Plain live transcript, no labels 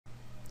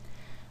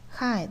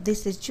Hi,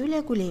 this is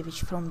Julia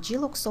Gulevich from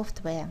Glog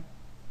Software.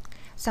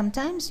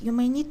 Sometimes you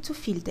may need to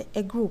filter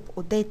a group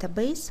or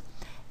database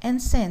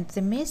and send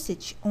the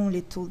message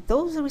only to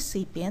those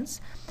recipients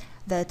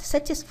that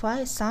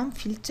satisfy some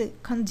filter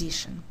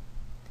condition.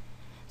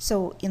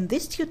 So in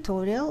this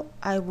tutorial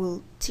I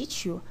will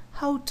teach you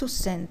how to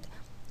send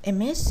a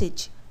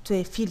message to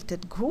a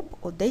filtered group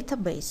or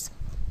database.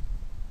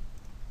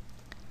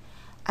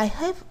 I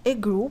have a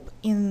group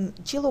in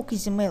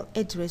Glog's email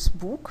address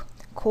book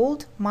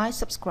called My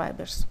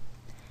Subscribers.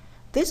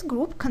 This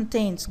group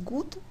contains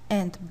good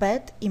and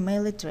bad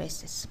email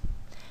addresses.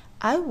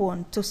 I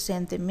want to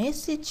send a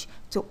message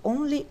to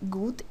only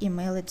good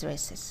email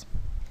addresses.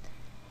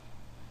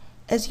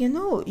 As you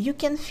know, you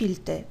can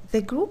filter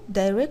the group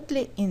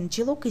directly in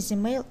Glog's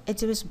email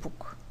address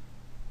book.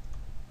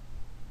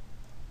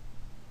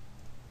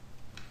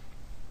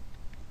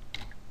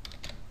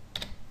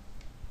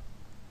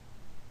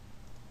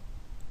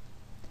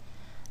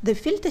 The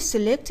filter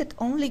selected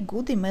only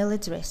good email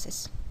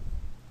addresses.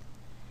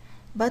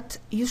 But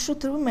you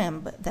should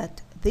remember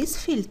that this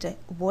filter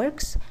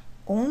works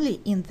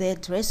only in the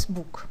address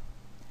book.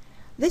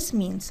 This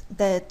means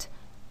that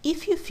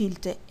if you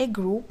filter a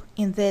group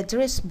in the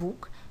address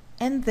book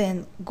and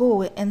then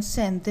go and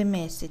send the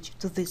message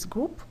to this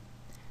group,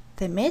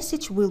 the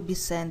message will be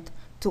sent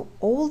to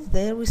all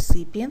the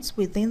recipients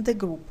within the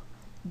group,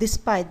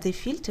 despite the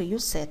filter you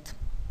set.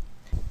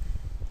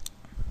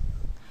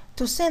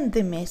 To send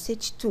the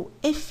message to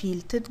a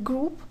filtered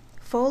group,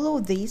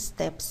 follow these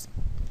steps.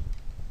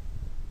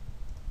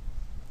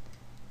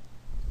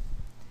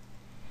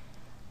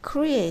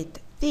 Create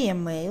the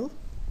email,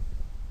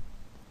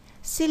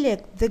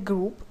 select the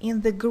group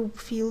in the group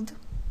field,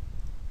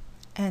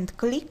 and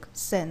click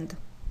Send.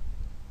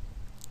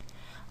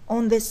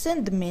 On the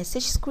Send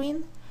Message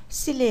screen,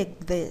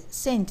 select the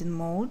sending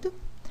mode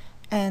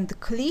and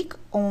click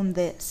on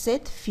the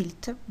Set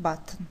Filter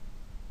button.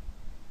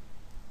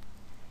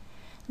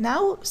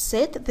 Now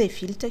set the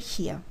filter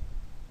here.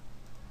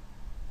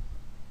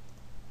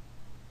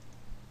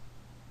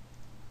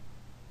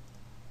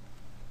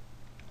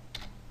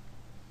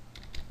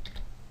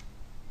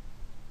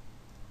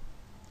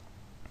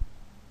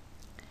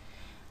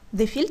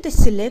 The filter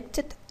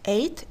selected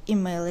 8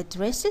 email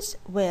addresses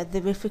where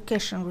the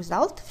verification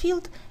result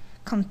field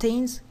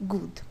contains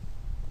good.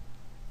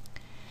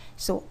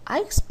 So I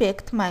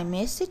expect my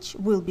message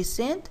will be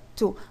sent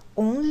to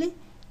only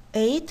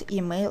 8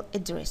 email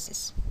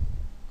addresses.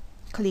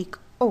 Click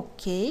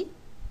OK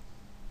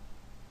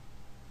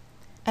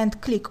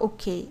and click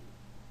OK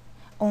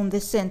on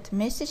the Send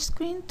Message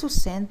screen to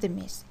send the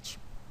message.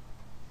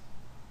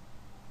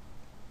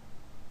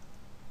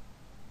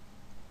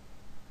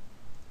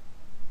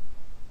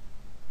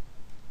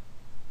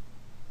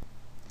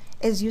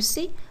 As you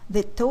see,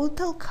 the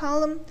total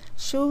column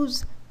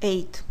shows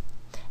 8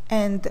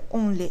 and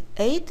only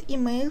 8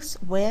 emails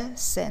were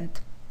sent.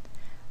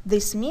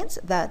 This means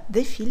that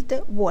the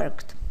filter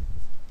worked.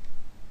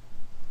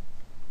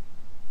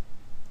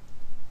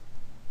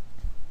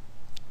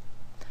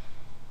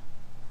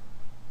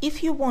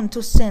 If you want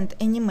to send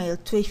an email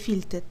to a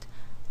filtered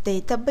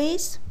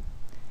database,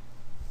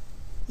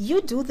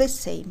 you do the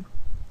same.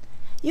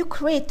 You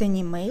create an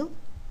email,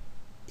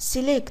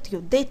 select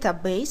your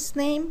database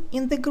name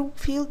in the group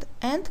field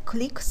and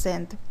click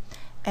Send.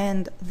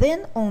 And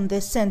then on the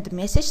Send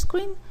Message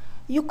screen,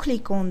 you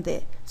click on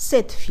the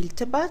Set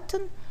Filter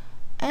button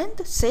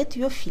and set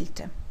your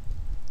filter.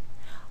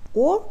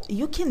 Or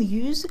you can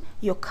use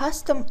your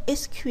custom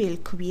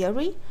SQL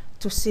query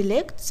to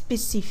select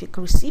specific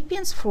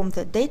recipients from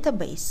the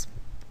database.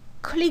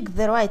 Click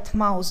the right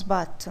mouse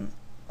button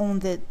on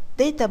the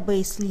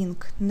database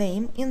link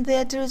name in the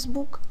address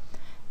book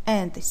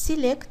and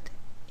select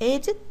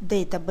Edit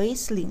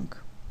Database Link.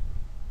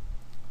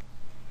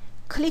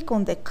 Click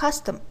on the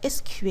Custom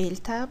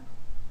SQL tab,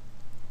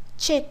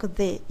 check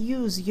the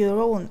Use Your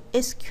Own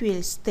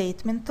SQL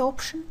Statement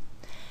option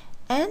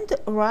and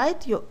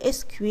write your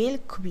SQL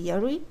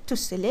query to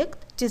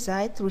select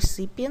desired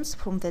recipients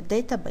from the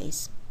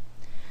database.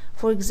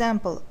 For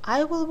example,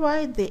 I will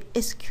write the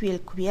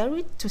SQL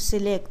query to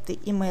select the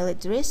email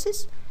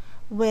addresses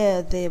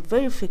where the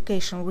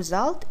verification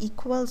result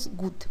equals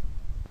good.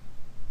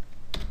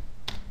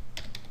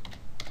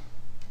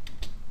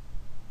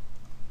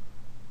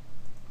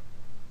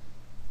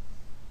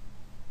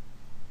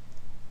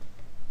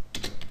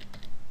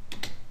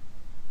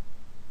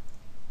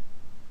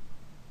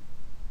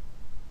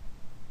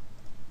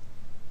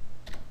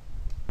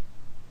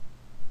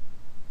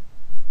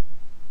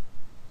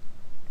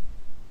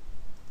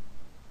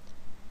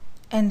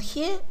 And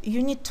here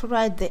you need to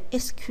write the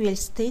SQL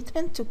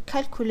statement to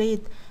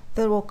calculate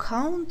the row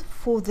count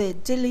for the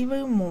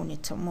delivery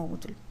monitor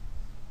module.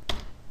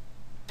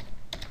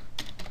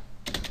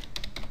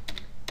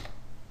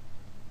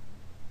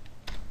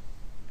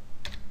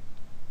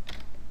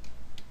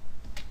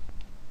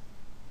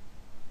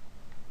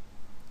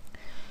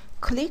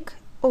 Click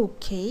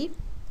OK.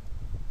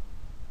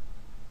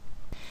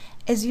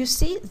 As you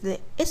see, the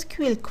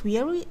SQL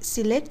query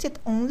selected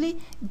only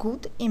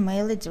good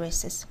email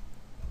addresses.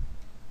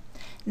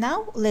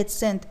 Now let's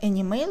send an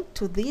email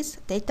to this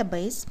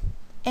database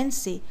and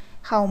see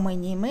how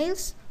many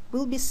emails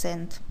will be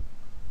sent.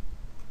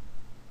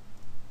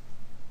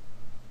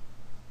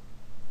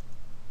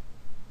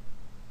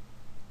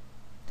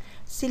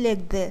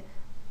 Select the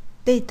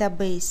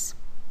database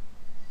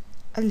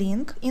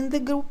link in the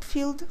group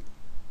field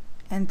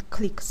and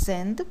click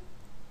Send.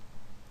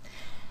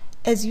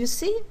 As you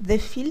see, the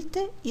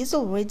filter is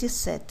already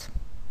set.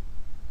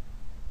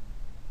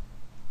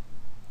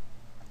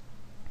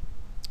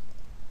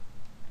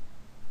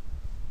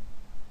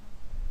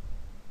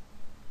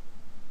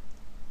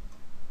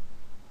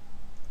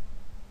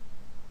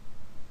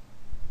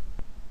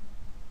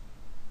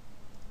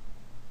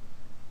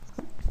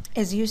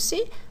 As you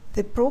see,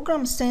 the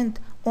program sent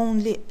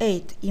only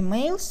 8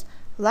 emails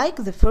like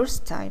the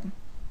first time.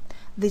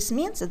 This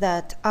means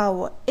that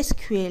our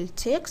SQL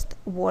text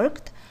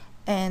worked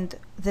and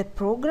the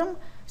program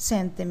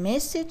sent the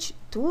message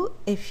to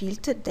a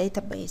filtered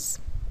database.